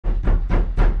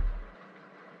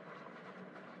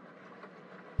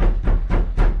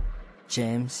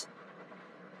James?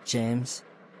 James?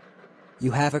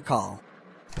 You have a call.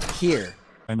 Here.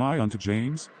 Am I onto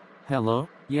James? Hello?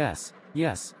 Yes,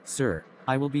 sir.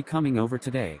 I will be coming over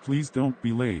today. Please don't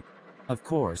be late. Of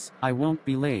course, I won't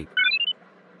be late.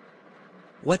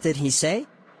 What did he say?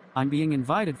 I'm being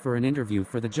invited for an interview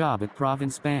for the job at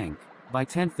Province Bank by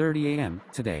 10:30 a.m.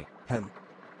 today.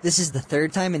 This is the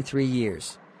third time in 3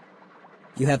 years.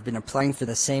 You have been applying for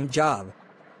the same job.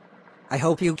 I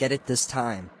hope you get it this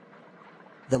time.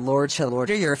 The Lord shall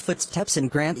order your footsteps and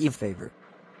grant you favor.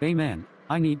 Amen.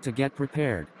 I need to get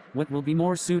prepared. What will be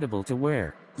more suitable to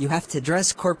wear? You have to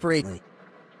dress corporately.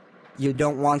 You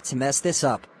don't want to mess this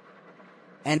up.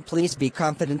 And please be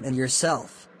confident in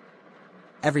yourself.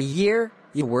 Every year,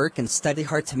 you work and study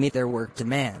hard to meet their work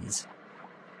demands.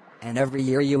 And every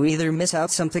year you either miss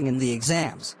out something in the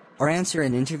exams, or answer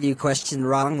an interview question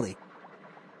wrongly.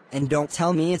 And don't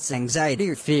tell me it's anxiety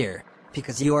or fear,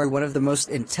 because you are one of the most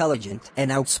intelligent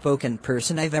and outspoken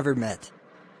person I've ever met.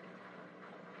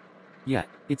 Yeah,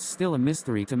 it's still a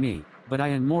mystery to me, but I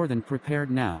am more than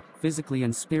prepared now, physically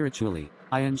and spiritually.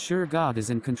 I am sure God is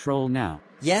in control now.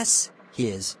 Yes, He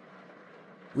is.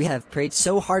 We have prayed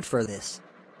so hard for this.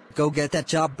 Go get that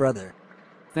job, brother.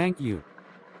 Thank you.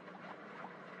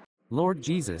 Lord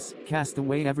Jesus, cast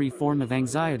away every form of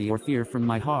anxiety or fear from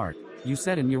my heart. You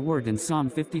said in your word in Psalm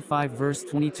 55 verse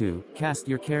 22, cast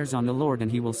your cares on the Lord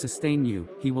and He will sustain you.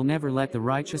 He will never let the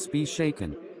righteous be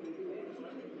shaken.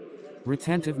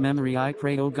 Retentive memory, I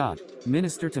pray, O God,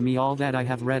 minister to me all that I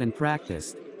have read and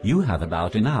practiced. You have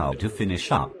about an hour to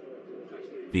finish up.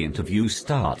 The interview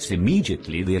starts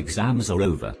immediately the exams are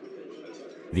over.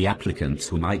 The applicants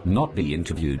who might not be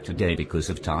interviewed today because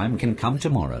of time can come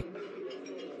tomorrow.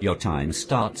 Your time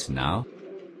starts now.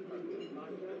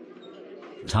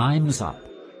 Time's up.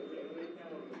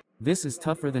 This is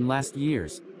tougher than last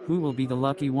year's. Who will be the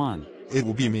lucky one? It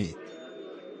will be me.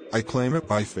 I claim it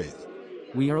by faith.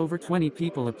 We are over 20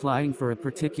 people applying for a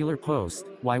particular post.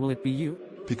 Why will it be you?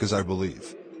 Because I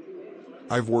believe.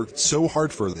 I've worked so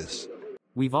hard for this.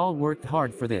 We've all worked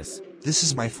hard for this. This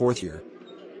is my 4th year.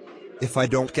 If I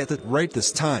don't get it right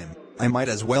this time, I might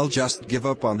as well just give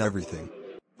up on everything.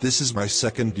 This is my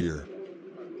 2nd year.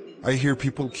 I hear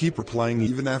people keep applying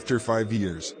even after 5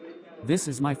 years. This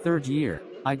is my 3rd year.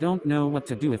 I don't know what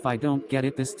to do if I don't get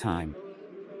it this time.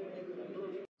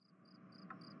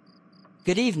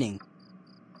 Good evening.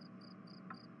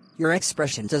 Your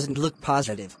expression doesn't look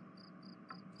positive.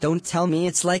 Don't tell me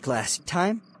it's like last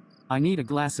time. I need a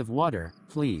glass of water,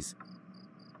 please.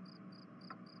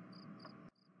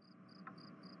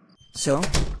 So,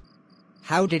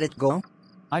 how did it go?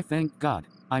 I thank God.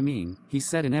 I mean, He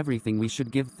said in everything we should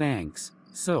give thanks.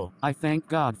 So, I thank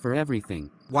God for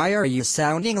everything. Why are you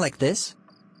sounding like this?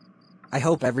 I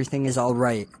hope everything is all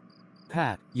right.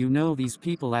 Pat, you know these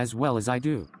people as well as I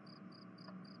do.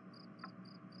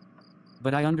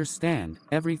 But I understand,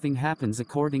 everything happens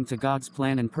according to God's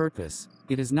plan and purpose.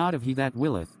 It is not of he that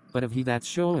willeth, but of he that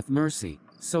showeth mercy.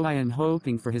 So I am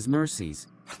hoping for His mercies.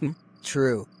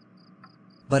 True.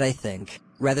 But I think,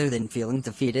 rather than feeling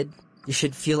defeated, you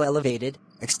should feel elevated,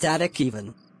 ecstatic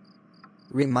even.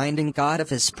 Reminding God of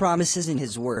His promises in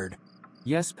His word.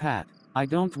 Yes, Pat. I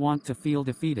don't want to feel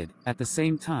defeated. At the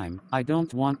same time, I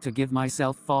don't want to give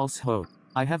myself false hope.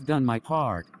 I have done my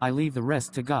part. I leave the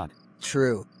rest to God.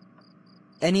 True.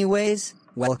 Anyways,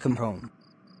 welcome home.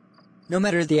 No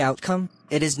matter the outcome,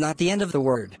 it is not the end of the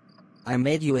word. I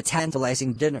made you a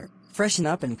tantalizing dinner. Freshen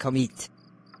up and come eat.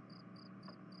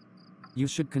 You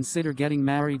should consider getting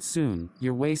married soon.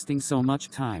 You're wasting so much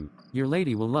time. Your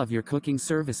lady will love your cooking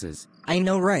services. I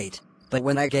know, right? But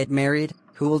when I get married,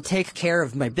 who will take care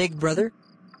of my big brother?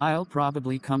 I'll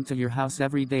probably come to your house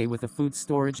every day with a food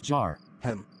storage jar.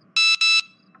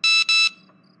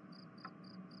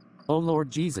 Oh Lord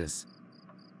Jesus.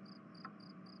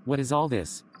 What is all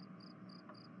this?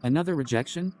 Another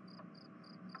rejection?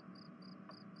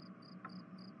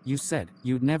 You said,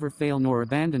 you'd never fail nor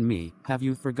abandon me. Have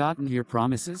you forgotten your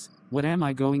promises? What am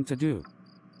I going to do?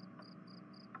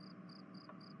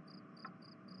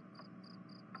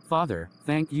 Father,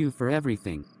 thank you for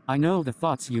everything. I know the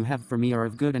thoughts you have for me are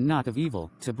of good and not of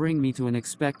evil, to bring me to an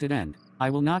expected end.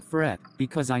 I will not fret,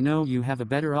 because I know you have a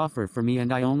better offer for me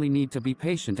and I only need to be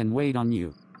patient and wait on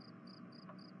you.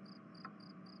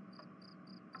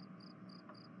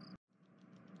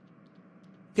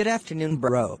 Good afternoon,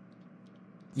 bro.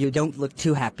 You don't look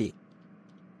too happy.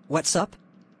 What's up?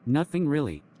 Nothing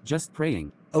really, just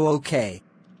praying. Oh, okay.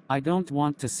 I don't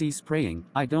want to cease praying.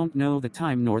 I don't know the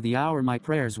time nor the hour my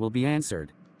prayers will be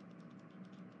answered.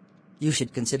 You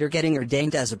should consider getting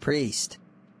ordained as a priest.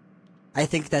 I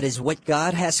think that is what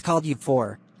God has called you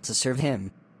for, to serve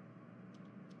Him.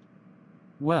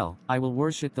 Well, I will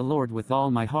worship the Lord with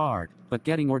all my heart, but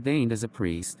getting ordained as a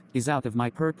priest is out of my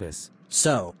purpose.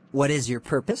 So, what is your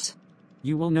purpose?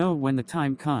 You will know when the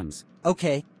time comes.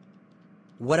 Okay.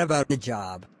 What about the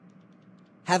job?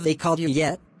 Have they called you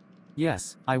yet?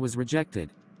 Yes, I was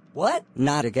rejected. What?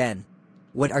 Not again.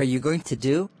 What are you going to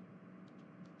do?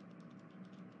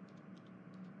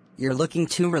 You're looking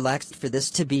too relaxed for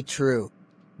this to be true.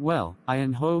 Well, I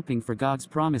am hoping for God's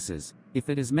promises. If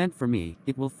it is meant for me,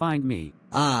 it will find me.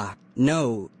 Ah,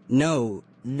 no.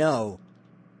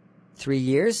 3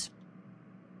 years?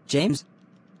 James?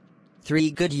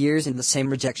 3 good years in the same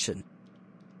rejection.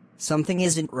 Something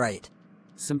isn't right.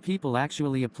 Some people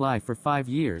actually apply for 5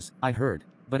 years, I heard.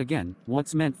 But again,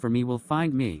 what's meant for me will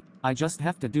find me. I just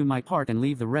have to do my part and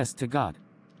leave the rest to God.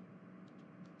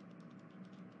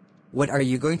 What are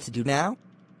you going to do now?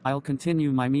 I'll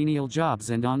continue my menial jobs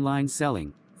and online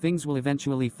selling. Things will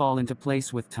eventually fall into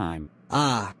place with time.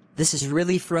 Ah, this is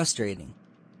really frustrating.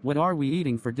 What are we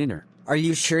eating for dinner? Are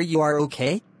you sure you are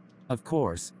okay? Of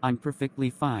course, I'm perfectly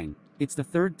fine. It's the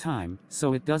 3rd time,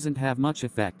 so it doesn't have much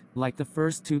effect, like the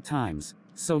first 2 times.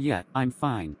 So yeah, I'm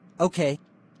fine. Okay.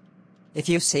 If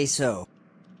you say so.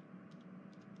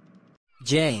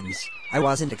 James, I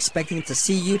wasn't expecting to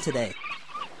see you today.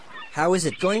 How is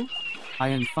it going? I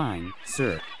am fine,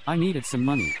 sir. I needed some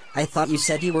money. I thought you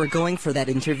said you were going for that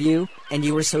interview, and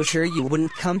you were so sure you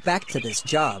wouldn't come back to this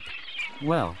job.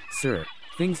 Well, sir,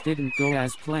 things didn't go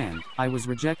as planned. I was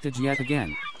rejected yet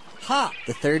again. Ha!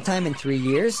 The 3rd time in 3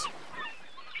 years?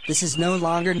 This is no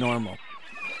longer normal.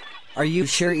 Are you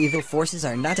sure evil forces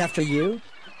are not after you?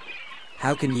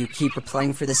 How can you keep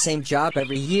applying for the same job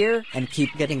every year and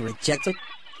keep getting rejected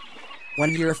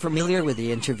when you're familiar with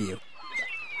the interview?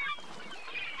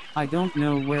 I don't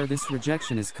know where this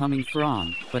rejection is coming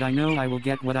from, but I know I will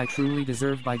get what I truly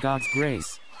deserve by God's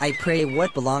grace. I pray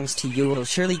what belongs to you will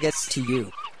surely get to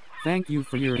you. Thank you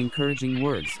for your encouraging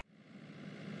words.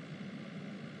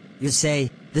 You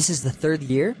say, this is the 3rd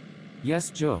year? Yes,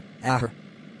 Joe.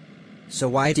 So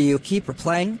why do you keep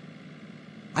replying?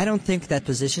 I don't think that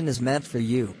position is meant for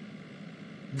you.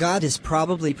 God is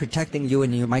probably protecting you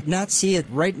and you might not see it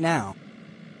right now.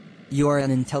 You are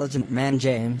an intelligent man,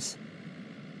 James.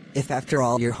 If after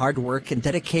all your hard work and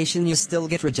dedication you still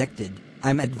get rejected,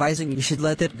 I'm advising you should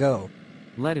let it go.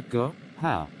 Let it go?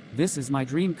 How? This is my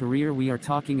dream career we are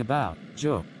talking about,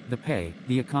 Joe. The pay,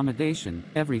 the accommodation,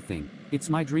 everything. It's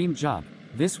my dream job.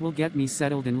 This will get me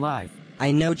settled in life.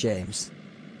 I know, James.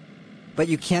 But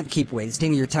you can't keep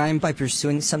wasting your time by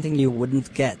pursuing something you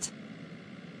wouldn't get.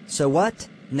 So what?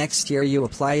 Next year you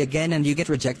apply again and you get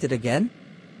rejected again?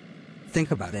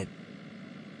 Think about it.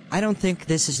 I don't think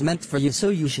this is meant for you, so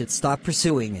you should stop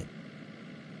pursuing it.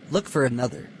 Look for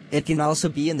another. It can also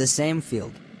be in the same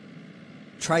field.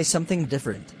 Try something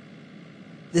different.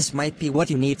 This might be what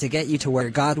you need to get you to where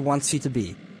God wants you to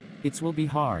be. It will be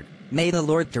hard. May the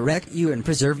Lord direct you and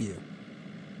preserve you.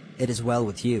 It is well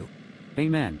with you.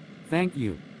 Amen. Thank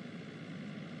you.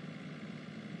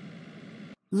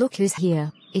 Look who's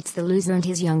here. It's the loser and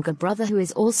his younger brother who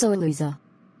is also a loser.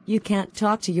 You can't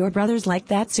talk to your brothers like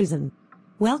that, Susan.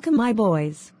 Welcome, my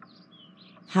boys.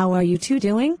 How are you two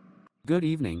doing? Good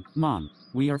evening, Mom.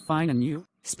 We are fine, and you?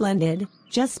 Splendid,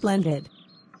 just splendid.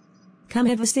 Come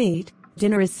have a seat,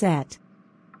 dinner is set.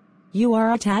 You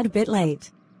are a tad bit late.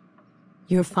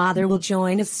 Your father will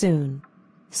join us soon.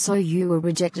 So you were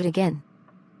rejected again?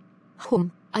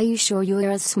 Are you sure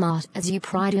you're as smart as you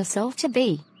pride yourself to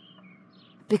be?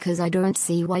 Because I don't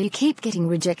see why you keep getting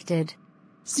rejected.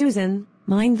 Susan,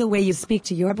 mind the way you speak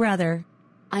to your brother.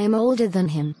 I am older than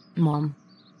him, Mom.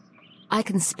 I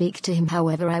can speak to him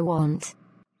however I want.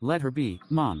 Let her be,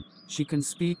 Mom. She can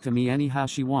speak to me anyhow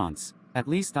she wants. At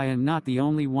least I am not the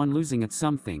only one losing at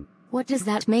something. What does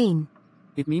that mean?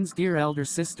 It means, dear elder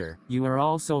sister, you are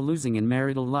also losing in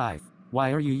marital life.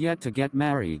 Why are you yet to get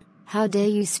married? How dare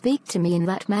you speak to me in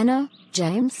that manner,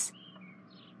 James?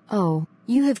 Oh,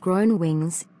 you have grown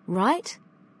wings, right?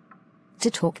 To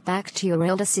talk back to your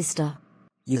elder sister.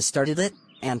 You started it,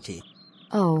 Auntie.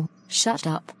 Oh, shut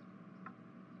up.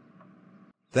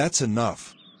 That's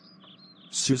enough.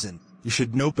 Susan, you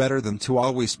should know better than to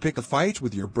always pick a fight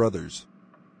with your brothers.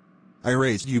 I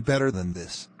raised you better than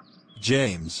this.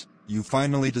 James, you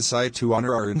finally decide to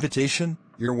honor our invitation?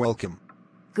 You're welcome.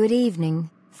 Good evening,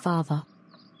 Father.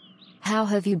 How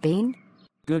have you been?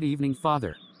 Good evening,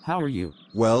 Father. How are you?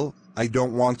 Well, I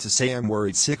don't want to say I'm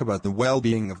worried sick about the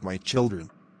well-being of my children.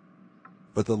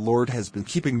 But the Lord has been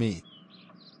keeping me.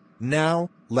 Now,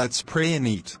 let's pray and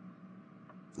eat.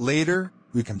 Later,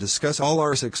 we can discuss all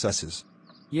our successes.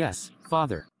 Yes,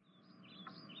 Father.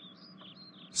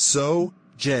 So,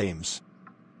 James,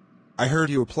 I heard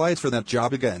you applied for that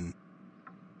job again.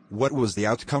 What was the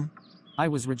outcome? I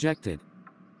was rejected.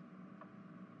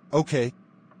 Okay.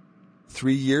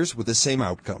 3 years with the same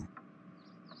outcome.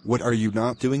 What are you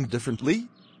not doing differently?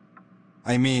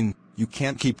 I mean, you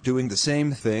can't keep doing the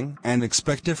same thing and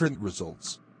expect different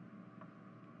results.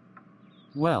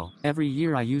 Well, every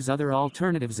year I use other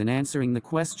alternatives in answering the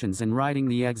questions and writing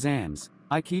the exams.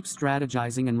 I keep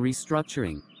strategizing and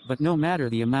restructuring, but no matter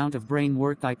the amount of brain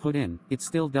work I put in, it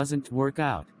still doesn't work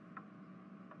out.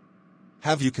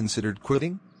 Have you considered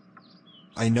quitting?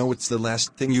 I know it's the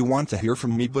last thing you want to hear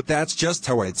from me, but that's just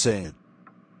how I'd say it.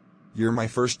 You're my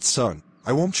first son.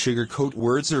 I won't sugarcoat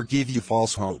words or give you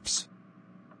false hopes.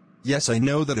 Yes, I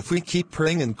know that if we keep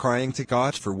praying and crying to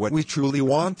God for what we truly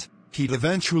want, He'd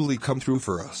eventually come through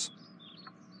for us.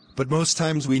 But most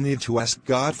times we need to ask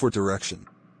God for direction.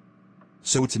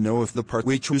 So to know if the part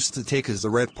we choose to take is the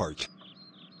right part.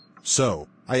 So,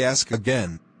 I ask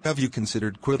again, have you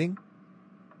considered quitting?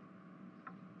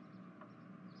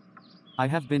 I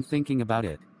have been thinking about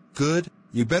it. Good,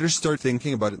 you better start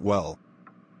thinking about it well.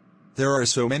 There are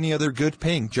so many other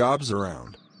good-paying jobs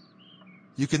around.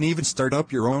 You can even start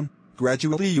up your own.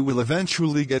 Gradually you will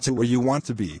eventually get to where you want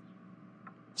to be.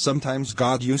 Sometimes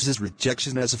God uses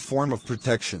rejection as a form of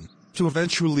protection, to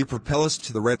eventually propel us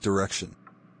to the right direction.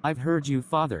 I've heard you,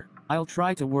 Father. I'll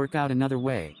try to work out another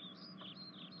way.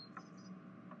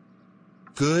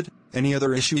 Good. Any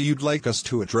other issue you'd like us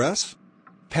to address?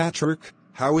 Patrick,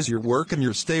 how is your work and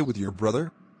your stay with your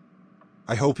brother?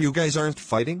 I hope you guys aren't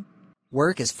fighting?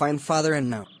 Work is fine, Father, and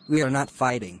no, we are not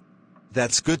fighting.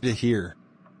 That's good to hear.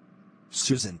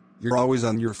 Susan, you're always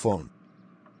on your phone.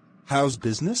 How's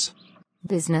business?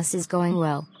 Business is going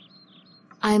well.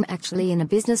 I'm actually in a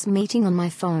business meeting on my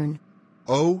phone.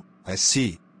 Oh, I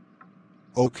see.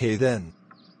 Okay then.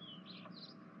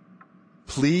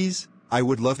 Please, I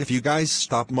would love if you guys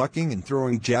stop mucking and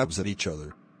throwing jabs at each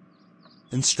other.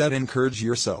 Instead, encourage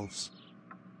yourselves.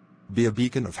 Be a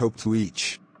beacon of hope to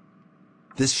each.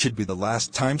 This should be the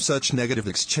last time such negative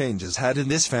exchange is had in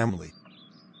this family.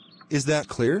 Is that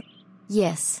clear?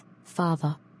 Yes,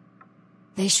 Father.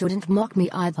 They shouldn't mock me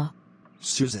either.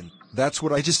 Susan, that's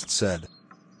what I just said.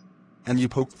 And you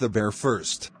poked the bear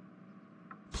first.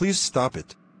 Please stop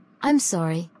it. I'm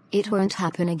sorry, it won't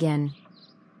happen again.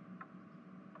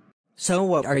 So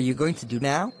what are you going to do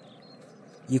now?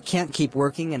 You can't keep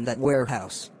working in that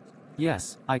warehouse.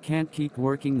 Yes, I can't keep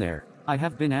working there. I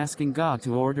have been asking God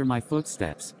to order my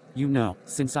footsteps. You know,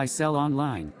 since I sell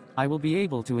online, I will be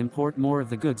able to import more of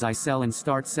the goods I sell and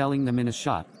start selling them in a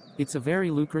shop. It's a very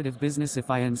lucrative business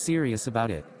if I am serious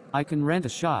about it. I can rent a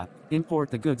shop, import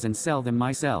the goods and sell them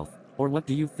myself. Or what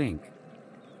do you think?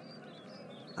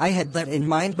 I had that in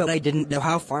mind, but I didn't know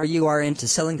how far you are into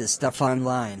selling this stuff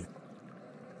online.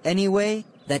 Anyway,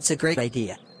 that's a great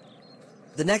idea.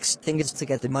 The next thing is to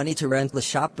get the money to rent the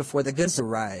shop before the goods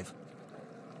arrive.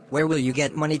 Where will you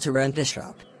get money to rent a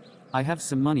shop? I have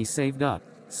some money saved up.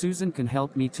 Susan can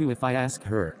help me too if I ask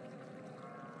her.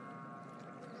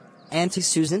 Auntie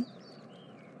Susan?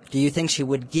 Do you think she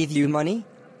would give you money?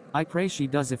 I pray she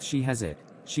does if she has it.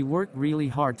 She worked really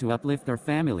hard to uplift our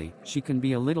family. She can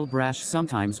be a little brash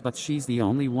sometimes, but she's the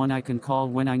only one I can call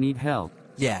when I need help.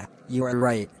 Yeah, you are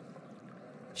right.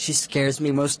 She scares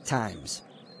me most times.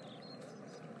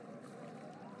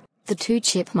 The two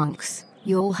chipmunks,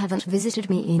 you all haven't visited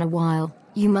me in a while.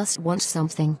 You must want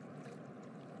something.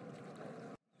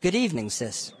 Good evening,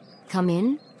 sis. Come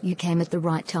in, you came at the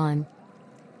right time.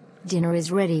 Dinner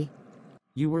is ready.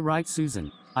 You were right,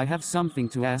 Susan. I have something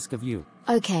to ask of you.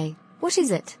 Okay, what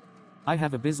is it? I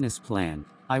have a business plan.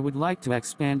 I would like to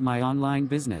expand my online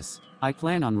business. I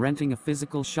plan on renting a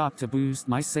physical shop to boost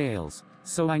my sales.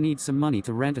 So I need some money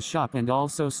to rent a shop and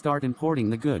also start importing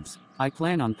the goods. I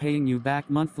plan on paying you back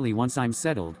monthly once I'm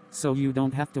settled, so you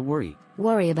don't have to worry.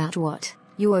 Worry about what?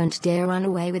 You won't dare run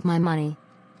away with my money.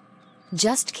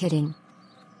 Just kidding.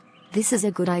 This is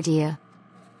a good idea.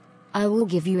 I will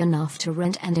give you enough to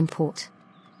rent and import.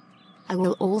 I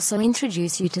will also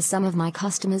introduce you to some of my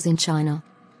customers in China.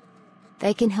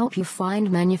 They can help you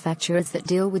find manufacturers that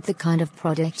deal with the kind of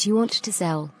product you want to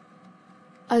sell.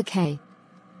 Okay.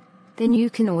 Then you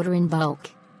can order in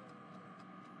bulk.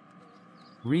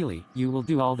 Really, you will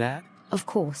do all that? Of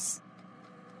course.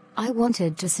 I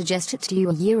wanted to suggest it to you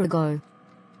a year ago.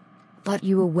 But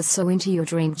you were so into your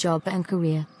dream job and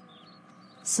career.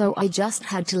 So I just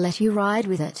had to let you ride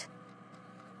with it.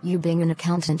 You being an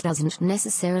accountant doesn't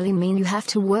necessarily mean you have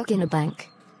to work in a bank.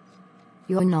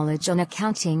 Your knowledge on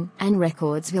accounting and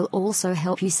records will also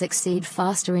help you succeed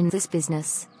faster in this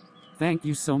business. Thank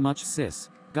you so much, sis.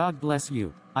 God bless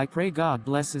you. I pray God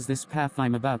blesses this path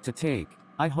I'm about to take.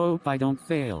 I hope I don't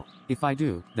fail. If I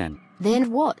do, then.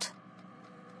 Then what?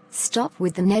 Stop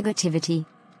with the negativity.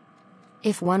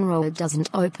 If one road doesn't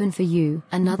open for you,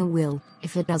 another will.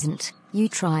 If it doesn't, you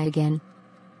try again.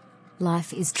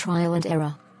 Life is trial and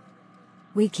error.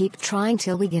 We keep trying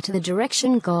till we get to the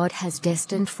direction God has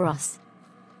destined for us.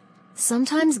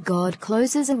 Sometimes God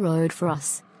closes a road for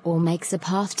us, or makes a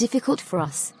path difficult for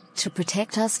us, to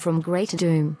protect us from greater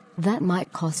doom. That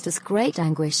might cost us great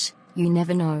anguish, you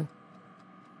never know.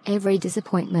 Every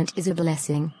disappointment is a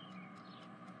blessing.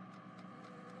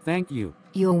 Thank you.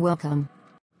 You're welcome.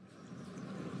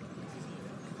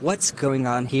 What's going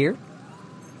on here?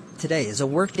 Today is a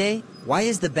work day. Why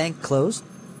is the bank closed?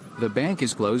 The bank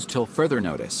is closed till further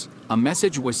notice. A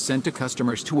message was sent to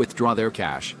customers to withdraw their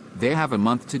cash. They have a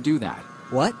month to do that.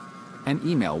 What? An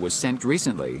email was sent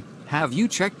recently. Have you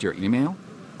checked your email?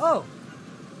 Oh.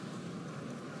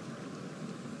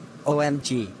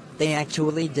 OMG, they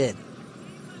actually did.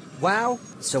 Wow,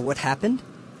 so what happened?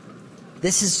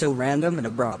 This is so random and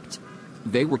abrupt.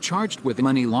 They were charged with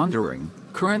money laundering,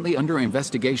 currently under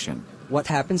investigation. What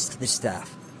happens to the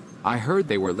staff? I heard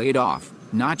they were laid off,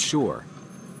 not sure.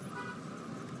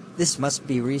 This must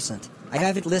be recent. I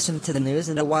haven't listened to the news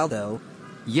in a while though.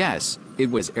 Yes, it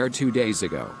was aired 2 days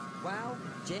ago. Wow,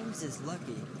 James is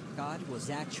lucky. God was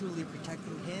actually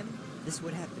protecting him. This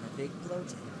would have been a big blow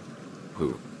to him.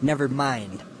 Who? Never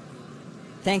mind.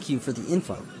 Thank you for the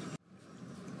info.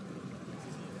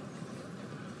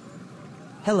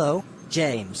 Hello,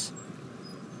 James.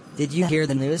 Did you hear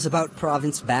the news about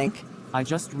Province Bank? I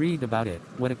just read about it.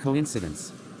 What a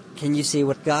coincidence. Can you see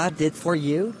what God did for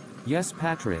you? Yes,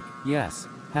 Patrick, yes.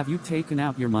 Have you taken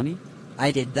out your money?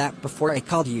 I did that before I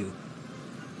called you.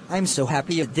 I'm so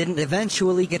happy you didn't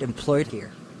eventually get employed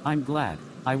here. I'm glad.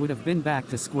 I would have been back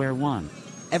to square one.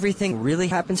 Everything really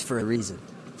happens for a reason.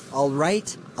 All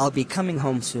right, I'll be coming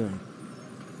home soon.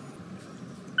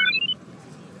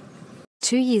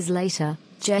 2 years later,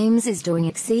 James is doing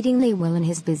exceedingly well in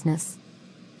his business.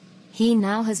 He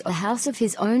now has a house of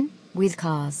his own, with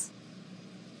cars.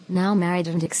 Now married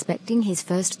and expecting his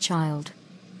first child.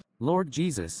 Lord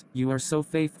Jesus, you are so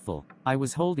faithful. I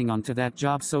was holding on to that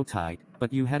job so tight,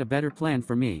 but you had a better plan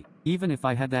for me. Even if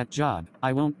I had that job,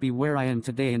 I won't be where I am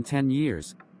today in 10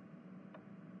 years.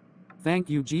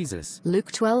 Thank you, Jesus.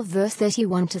 Luke 12 verse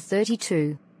 31 to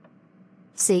 32.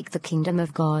 Seek the kingdom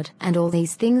of God, and all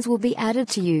these things will be added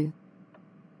to you.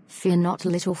 Fear not,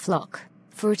 little flock,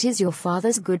 for it is your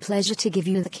Father's good pleasure to give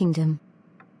you the kingdom.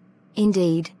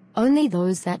 Indeed, only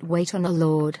those that wait on the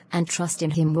Lord and trust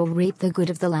in him will reap the good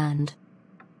of the land.